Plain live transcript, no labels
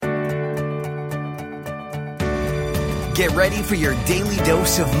Get ready for your daily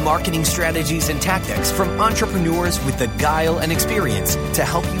dose of marketing strategies and tactics from entrepreneurs with the guile and experience to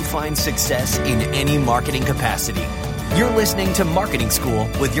help you find success in any marketing capacity. You're listening to Marketing School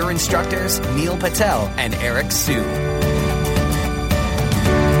with your instructors, Neil Patel and Eric Sue.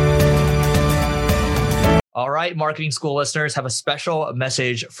 All right, Marketing School listeners, have a special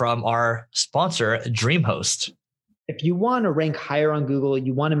message from our sponsor, DreamHost. If you want to rank higher on Google,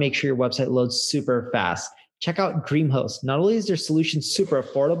 you want to make sure your website loads super fast. Check out DreamHost. Not only is their solution super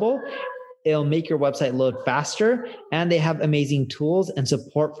affordable, it'll make your website load faster, and they have amazing tools and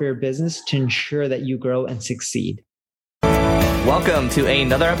support for your business to ensure that you grow and succeed. Welcome to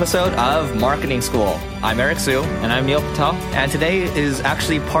another episode of Marketing School. I'm Eric Sue. And I'm Neil Patel. And today is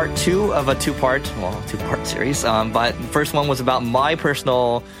actually part two of a two-part series. But the first one was about my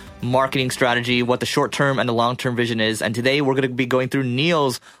personal marketing strategy, what the short-term and the long-term vision is. And today we're going to be going through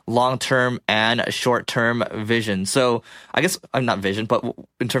Neil's long-term and short-term vision. So I guess I'm not vision, but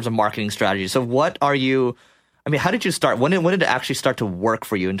in terms of marketing strategy. So how did you start? When did it actually start to work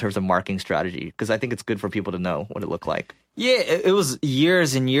for you in terms of marketing strategy? Because I think it's good for people to know what it looked like. Yeah, it was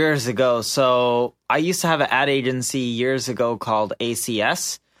years and years ago. So I used to have an ad agency years ago called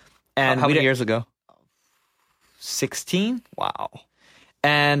ACS. And how many years ago? 16. Wow.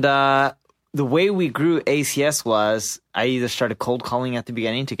 And the way we grew ACS was I either started cold calling at the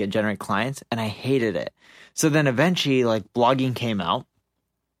beginning to generate clients, and I hated it. So then eventually, blogging came out.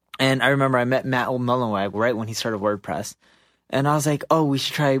 And I remember I met Matt Mullenweg right when he started WordPress. And I was like, oh, we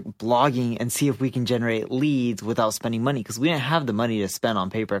should try blogging and see if we can generate leads without spending money, because we didn't have the money to spend on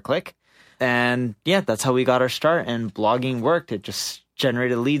pay-per-click. And yeah, that's how we got our start. And blogging worked. It just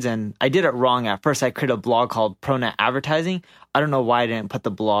generated leads. And I did it wrong at first. I created a blog called ProNet Advertising. I don't know why I didn't put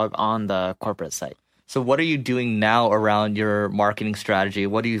the blog on the corporate site. So what are you doing now around your marketing strategy?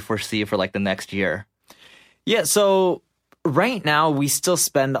 What do you foresee for the next year? Yeah, so right now, we still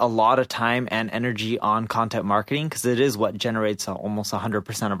spend a lot of time and energy on content marketing because it is what generates almost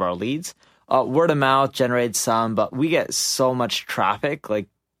 100% of our leads. Word of mouth generates some, but we get so much traffic.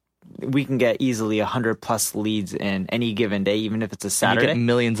 We can get easily 100 plus leads in any given day, even if it's a Saturday. And you get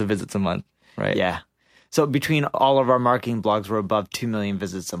millions of visits a month, right? Yeah. So between all of our marketing blogs, we're above 2 million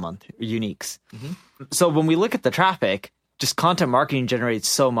visits a month, uniques. Mm-hmm. So when we look at the traffic, just content marketing generates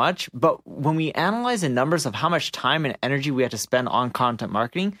so much. But when we analyze the numbers of how much time and energy we have to spend on content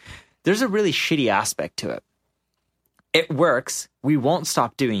marketing, there's a really shitty aspect to it. It works. We won't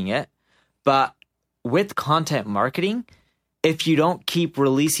stop doing it. But with content marketing, if you don't keep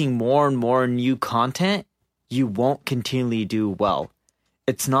releasing more and more new content, you won't continually do well.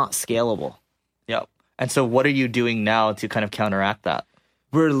 It's not scalable. Yep. And so what are you doing now to kind of counteract that?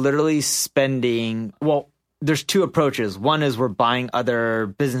 We're literally spending, there's two approaches. One is we're buying other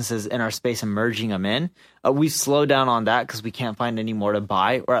businesses in our space and merging them in. We've slowed down on that because we can't find any more to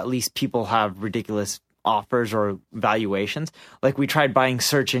buy, or at least people have ridiculous offers or valuations. We tried buying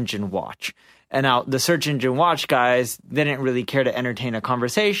Search Engine Watch. And now the Search Engine Watch guys, they didn't really care to entertain a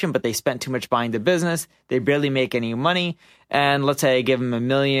conversation, but they spent too much buying the business. They barely make any money. And let's say I give them $1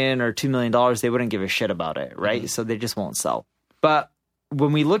 million or $2 million, they wouldn't give a shit about it, right? Mm-hmm. So they just won't sell. But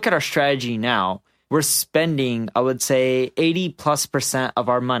when we look at our strategy now, we're spending, I would say, 80+% of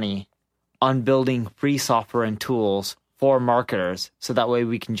our money on building free software and tools for marketers. So that way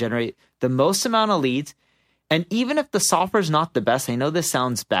we can generate the most amount of leads. And even if the software is not the best, I know this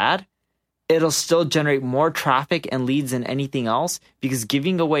sounds bad, it'll still generate more traffic and leads than anything else, because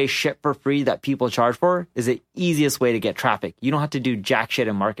giving away shit for free that people charge for is the easiest way to get traffic. You don't have to do jack shit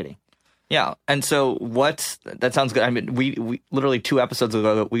in marketing. Yeah. And so that sounds good. I mean, we literally 2 episodes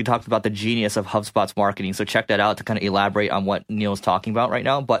ago, we talked about the genius of HubSpot's marketing. So check that out to kind of elaborate on what Neil's talking about right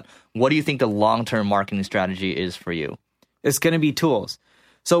now. But what do you think the long-term marketing strategy is for you? It's going to be tools.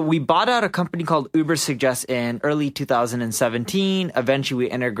 So we bought out a company called Ubersuggest in early 2017. Eventually, we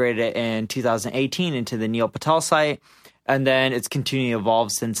integrated it in 2018 into the Neil Patel site. And then it's continuing to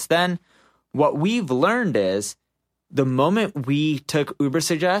evolve since then. What we've learned is the moment we took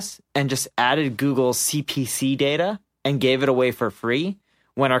Ubersuggest and just added Google's CPC data and gave it away for free,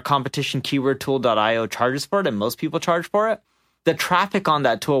 when our competition keywordtool.io charges for it, and most people charge for it, the traffic on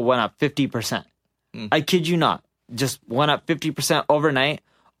that tool went up 50%. I kid you not. Just went up 50% overnight.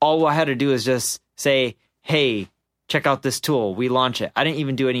 All I had to do is just say, hey, check out this tool. We launch it. I didn't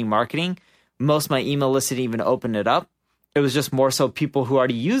even do any marketing. Most of my email list didn't even open it up. It was just more so people who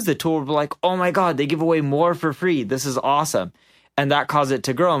already use the tool were like, oh my God, they give away more for free. This is awesome. And that caused it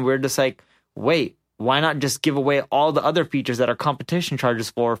to grow. And we're just like, wait, why not just give away all the other features that our competition charges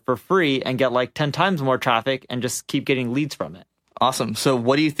for free and get 10 times more traffic and just keep getting leads from it? Awesome. So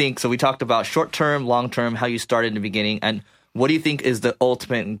what do you think? So we talked about short term, long term, how you started in the beginning, and what do you think is the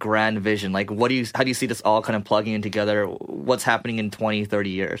ultimate grand vision? Like, how do you see this all kind of plugging in together? What's happening in 20, 30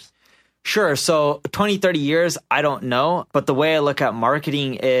 years? Sure. So 20, 30 years, I don't know. But the way I look at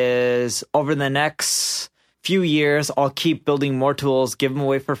marketing is over the next few years, I'll keep building more tools, give them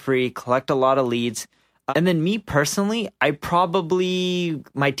away for free, collect a lot of leads. And then me personally,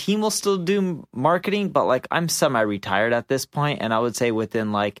 my team will still do marketing, but like I'm semi-retired at this point, and I would say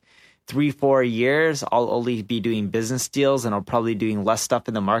within like 3-4 years, I'll only be doing business deals and I'll probably doing less stuff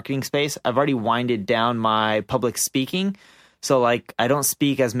in the marketing space. I've already winded down my public speaking. So like I don't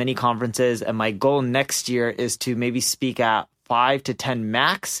speak as many conferences, and my goal next year is to maybe speak at 5 to 10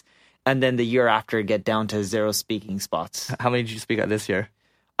 max, and then the year after get down to 0 speaking spots. How many did you speak at this year?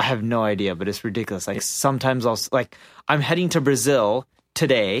 I have no idea, but it's ridiculous. Like sometimes I'm heading to Brazil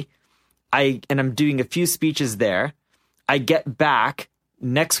today. I'm doing a few speeches there. I get back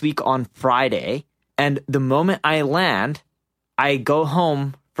next week on Friday, and the moment I land, I go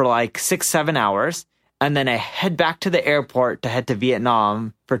home for like 6-7 hours, and then I head back to the airport to head to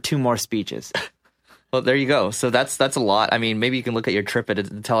Vietnam for 2 more speeches. Well, there you go. So that's a lot. I mean, maybe you can look at your trip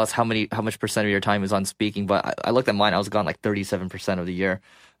and tell us how much percent of your time is on speaking. But I looked at mine. I was gone like 37% of the year.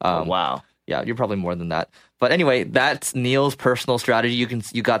 Wow. Yeah, you're probably more than that. But anyway, that's Neil's personal strategy. You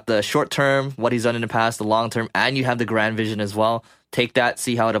got the short term, what he's done in the past, the long term, and you have the grand vision as well. Take that,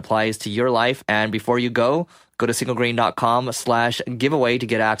 see how it applies to your life. And before you go to singlegrain.com/giveaway to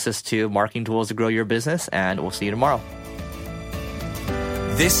get access to marketing tools to grow your business. And we'll see you tomorrow.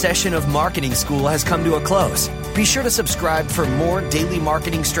 This session of Marketing School has come to a close. Be sure to subscribe for more daily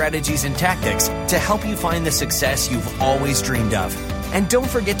marketing strategies and tactics to help you find the success you've always dreamed of. And don't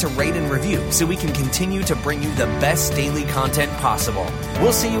forget to rate and review so we can continue to bring you the best daily content possible.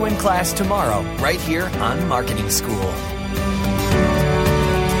 We'll see you in class tomorrow, right here on Marketing School.